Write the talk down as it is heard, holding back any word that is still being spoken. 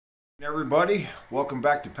Everybody, welcome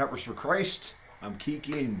back to Peppers for Christ. I'm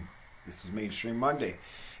Kiki and this is Mainstream Monday.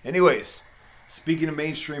 Anyways, speaking of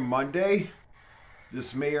Mainstream Monday,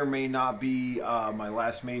 this may or may not be my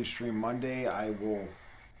last Mainstream Monday. I'm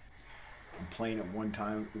playing it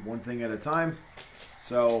one thing at a time.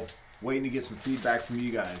 So, waiting to get some feedback from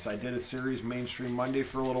you guys. I did a series Mainstream Monday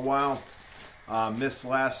for a little while. Missed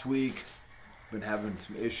last week. Been having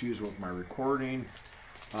some issues with my recording.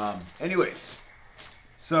 Anyways.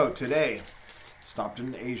 So today, stopped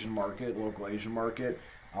in an Asian market, local Asian market.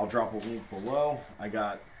 I'll drop a link below. I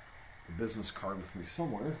got a business card with me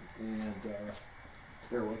somewhere, and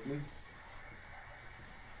bear with me.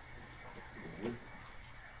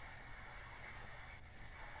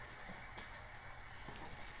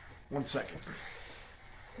 One second.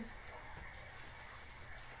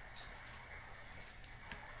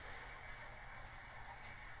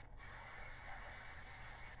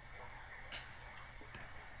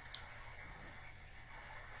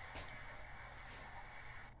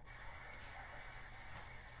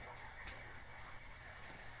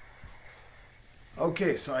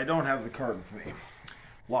 Okay, so I don't have the card with me.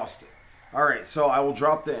 Lost it. Alright, so I will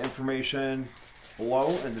drop the information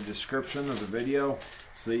below in the description of the video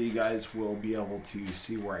so that you guys will be able to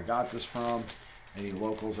see where I got this from, any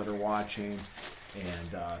locals that are watching.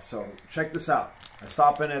 And so check this out. I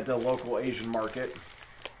stopped in at the local Asian market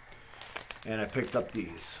and I picked up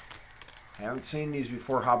these. I haven't seen these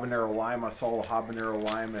before, habanero lime. I saw the habanero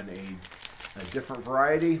lime in a different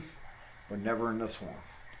variety, but never in this one.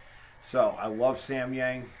 So, I love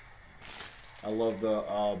Samyang. I love the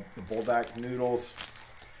Buldak noodles.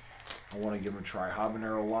 I want to give them a try.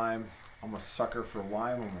 Habanero lime. I'm a sucker for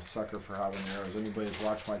lime. I'm a sucker for habaneros. Anybody that's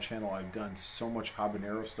watched my channel, I've done so much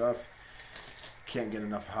habanero stuff. Can't get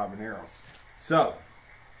enough habaneros. So,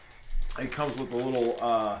 it comes with a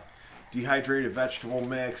little dehydrated vegetable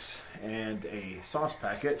mix and a sauce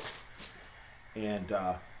packet. And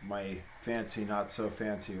my fancy, not so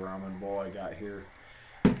fancy ramen bowl I got here.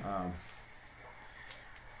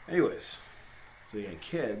 Anyways, so you got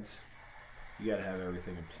kids, you got to have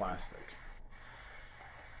everything in plastic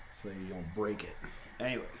so you don't break it.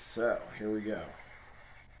 Anyways, so here we go.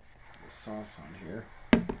 The sauce on here.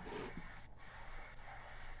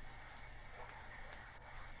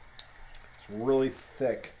 It's really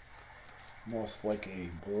thick, almost like a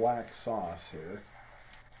black sauce here.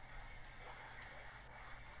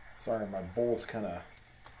 Sorry, my bowl's kind of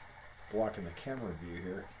blocking the camera view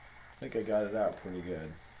here. I think I got it out pretty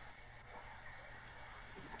good.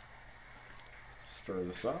 Stir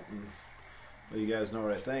this up and let you guys know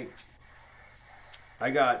what I think.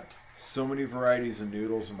 I got so many varieties of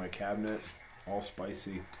noodles in my cabinet, all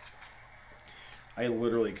spicy. I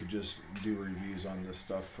literally could just do reviews on this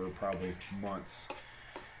stuff for probably months.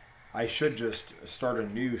 I should just start a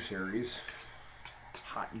new series,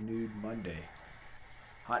 Hot Nude Monday.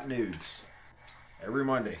 Hot nudes every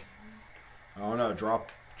Monday. I don't know,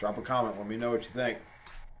 drop a comment, let me know what you think.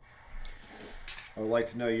 I would like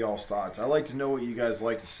to know y'all's thoughts. I like to know what you guys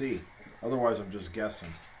like to see. Otherwise, I'm just guessing.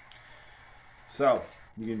 So,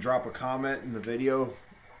 you can drop a comment in the video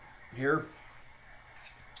here.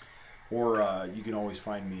 Or you can always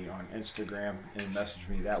find me on Instagram and message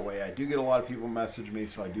me that way. I do get a lot of people message me,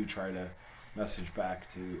 so I do try to message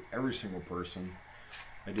back to every single person.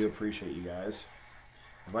 I do appreciate you guys.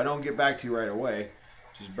 If I don't get back to you right away,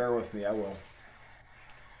 just bear with me, I will.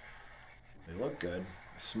 They look good.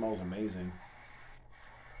 It smells amazing.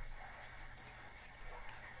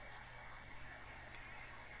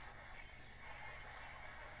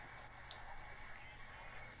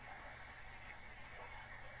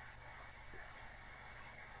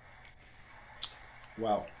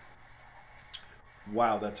 Wow.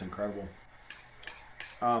 Wow, that's incredible.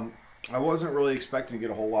 I wasn't really expecting to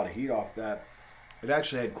get a whole lot of heat off that. It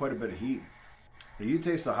actually had quite a bit of heat. But you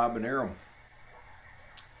taste the habanero.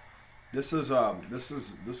 This has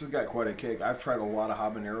got quite a kick. I've tried a lot of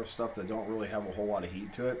habanero stuff that don't really have a whole lot of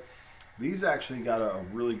heat to it. These actually got some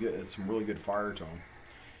really good fire to them.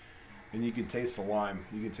 And you can taste the lime.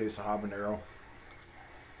 You can taste the habanero.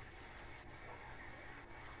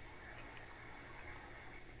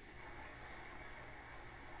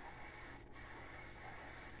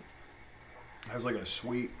 It has like a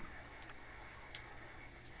sweet,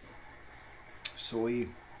 soy,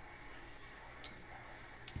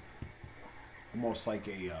 almost like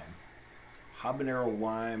a habanero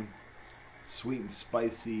lime, sweet and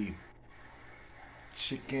spicy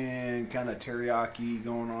chicken kind of teriyaki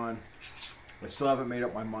going on. I still haven't made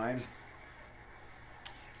up my mind.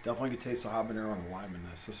 Definitely could taste the habanero and the lime in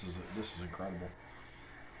this. This is incredible.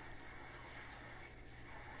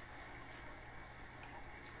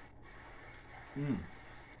 Mm.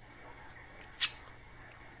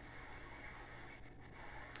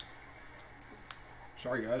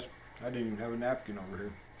 Sorry, guys. I didn't even have a napkin over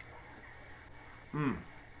here. Mm.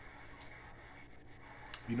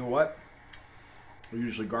 You know what? I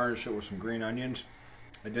usually garnish it with some green onions.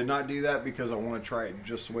 I did not do that because I want to try it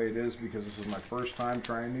just the way it is, because this is my first time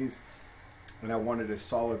trying these. And I wanted a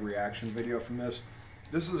solid reaction video from this.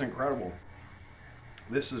 This is incredible.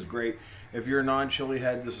 This is great. If you're a non-chili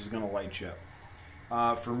head, this is going to light you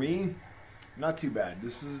up. For me, not too bad.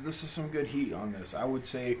 This is some good heat on this. I would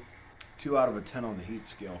say 2 out of 10 on the heat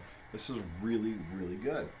scale. This is really, really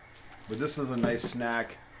good. But this is a nice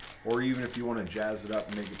snack, or even if you want to jazz it up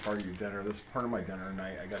and make it part of your dinner. This is part of my dinner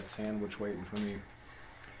tonight. I got a sandwich waiting for me.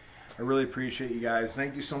 I really appreciate you guys.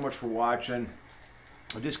 Thank you so much for watching.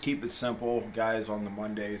 I just keep it simple, guys, on the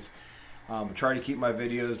Mondays. I try to keep my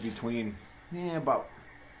videos between, about,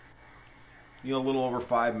 a little over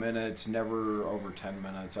 5 minutes, never over 10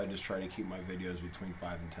 minutes. I just try to keep my videos between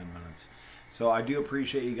 5 and 10 minutes. So I do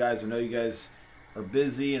appreciate you guys. I know you guys are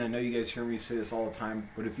busy, and I know you guys hear me say this all the time.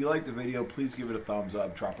 But if you like the video, please give it a thumbs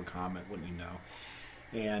up, drop a comment, let me know.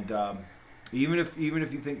 And even if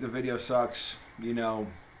you think the video sucks,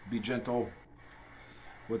 be gentle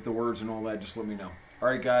with the words and all that. Just let me know. All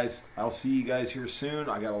right, guys. I'll see you guys here soon.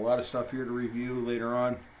 I got a lot of stuff here to review later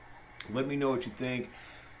on. Let me know what you think.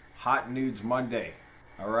 Hot Nudes Monday.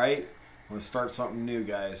 All right? I'm going to start something new,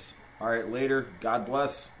 guys. All right, later. God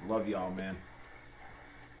bless. Love y'all, man.